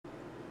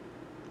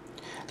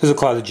This is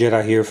Closet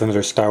Jedi here for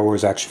another Star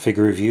Wars action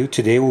figure review.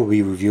 Today we'll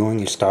be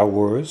reviewing a Star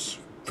Wars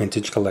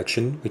Vintage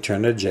Collection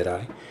Return of the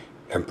Jedi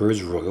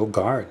Emperor's Royal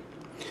Guard.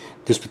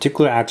 This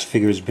particular action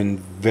figure has been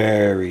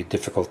very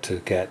difficult to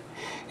get.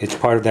 It's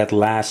part of that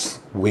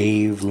last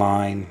wave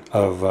line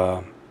of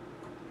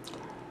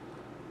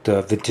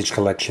the Vintage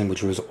Collection,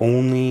 which was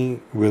only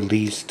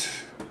released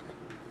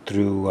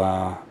through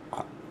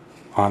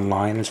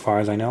online as far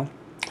as I know.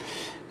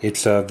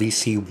 It's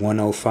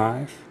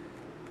VC105.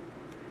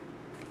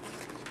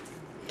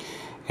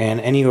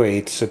 And anyway,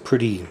 it's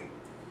definitely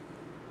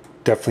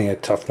a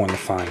tough one to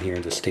find here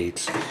in the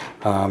States.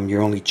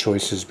 Your only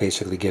choice is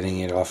basically getting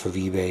it off of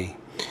eBay.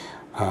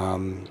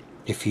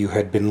 If you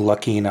had been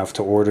lucky enough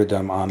to order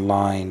them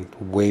online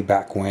way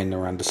back when,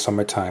 around the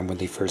summertime when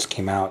they first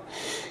came out,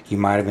 you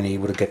might have been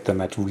able to get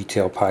them at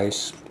retail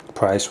price,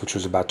 which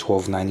was about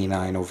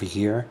 $12.99 over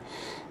here.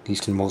 At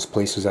least in most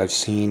places I've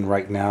seen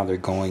right now, they're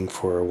going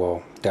for,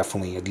 well,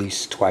 definitely at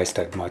least twice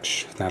that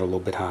much, if not a little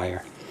bit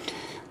higher.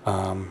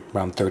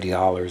 Around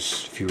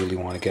 $30 if you really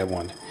want to get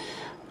one.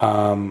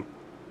 I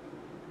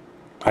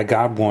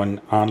got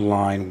one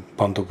online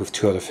bundled with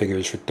two other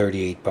figures for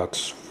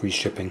 $38, free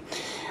shipping.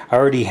 I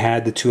already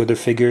had the two other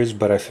figures,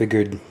 but I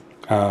figured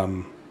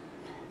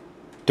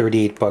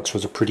 $38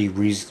 was a pretty I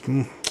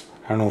don't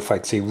know if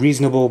I'd say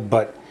reasonable,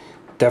 but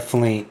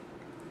definitely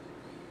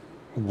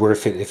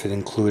worth it if it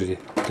included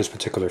this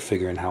particular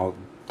figure and how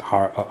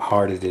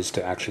hard it is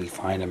to actually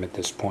find them at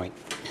this point.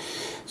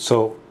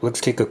 So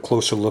let's take a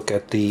closer look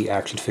at the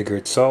action figure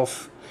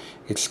itself.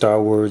 It's Star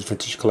Wars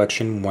Vintage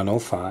Collection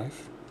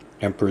 105,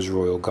 Emperor's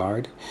Royal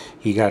Guard.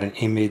 You got an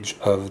image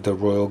of the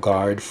Royal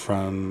Guard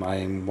from,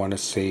 I want to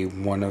say,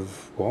 one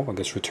of, well, I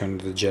guess Return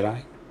of the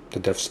Jedi,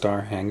 the Death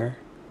Star hangar.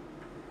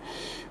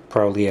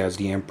 Probably as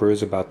the Emperor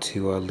is about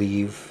to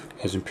leave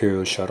his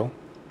Imperial shuttle.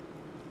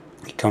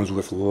 It comes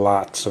with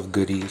lots of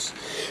goodies,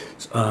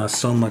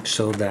 so much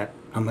so that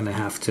I'm going to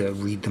have to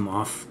read them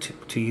off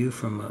to you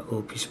from a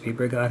little piece of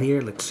paper I got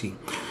here. Let's see.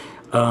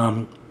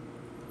 It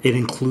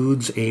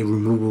includes a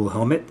removable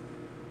helmet,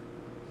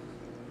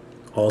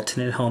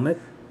 alternate helmet,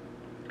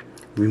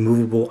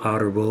 removable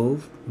outer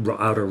robe,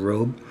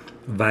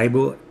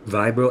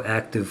 vibro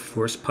active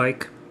force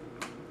pike,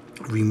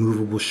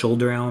 removable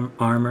shoulder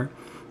armor,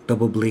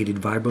 double-bladed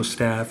vibro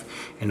staff,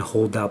 and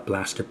hold-out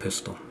blaster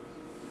pistol.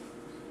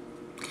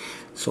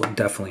 So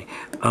definitely,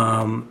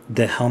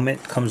 the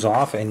helmet comes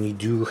off, and you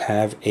do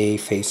have a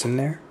face in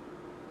there.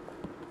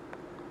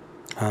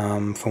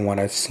 From what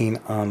I've seen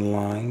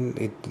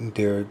online,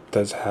 there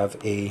does have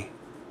a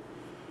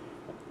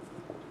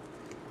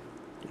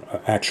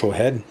actual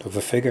head of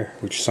a figure,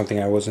 which is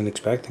something I wasn't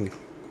expecting,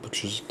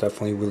 which is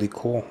definitely really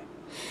cool.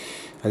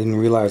 I didn't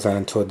realize that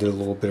until I did a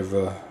little bit of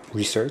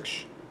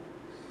research.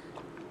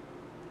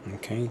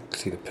 Okay, you can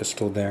see the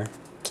pistol there.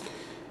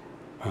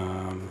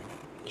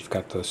 You've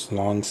got this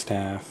long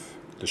staff,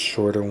 the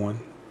shorter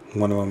one.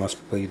 One of them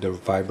must be the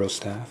vibro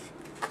staff.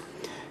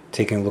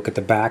 Taking a look at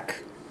the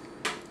back,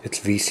 it's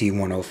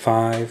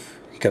VC105.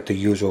 You got the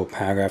usual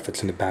paragraph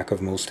that's in the back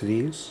of most of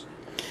these.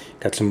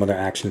 Got some other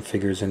action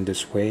figures in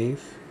this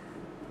wave,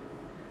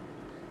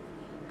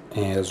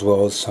 as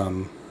well as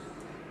some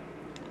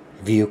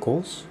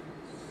vehicles.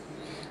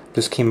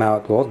 This came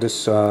out, well,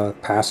 this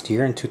past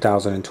year in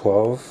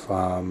 2012.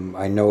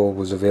 I know it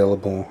was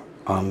available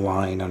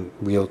online on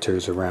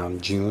realtors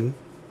around June,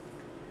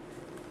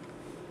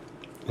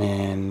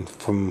 and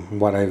from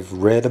what I've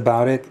read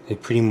about it,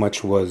 it pretty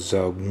much was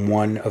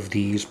one of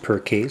these per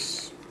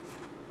case,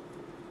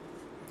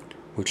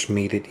 which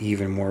made it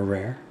even more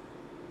rare.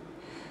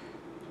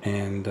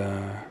 And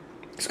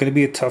it's going to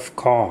be a tough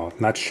call.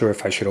 Not sure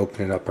if I should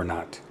open it up or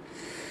not.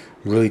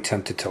 I'm really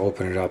tempted to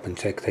open it up and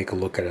take a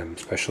look at him,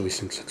 especially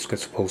since it's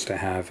supposed to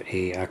have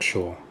a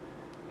actual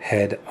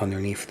head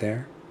underneath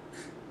there.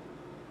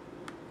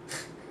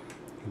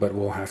 But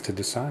we'll have to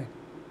decide.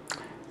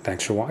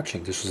 Thanks for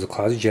watching. This was the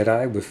Closet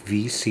Jedi with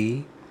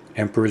VC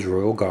Emperor's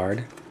Royal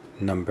Guard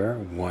number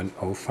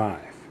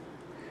 105.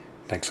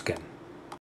 Thanks again.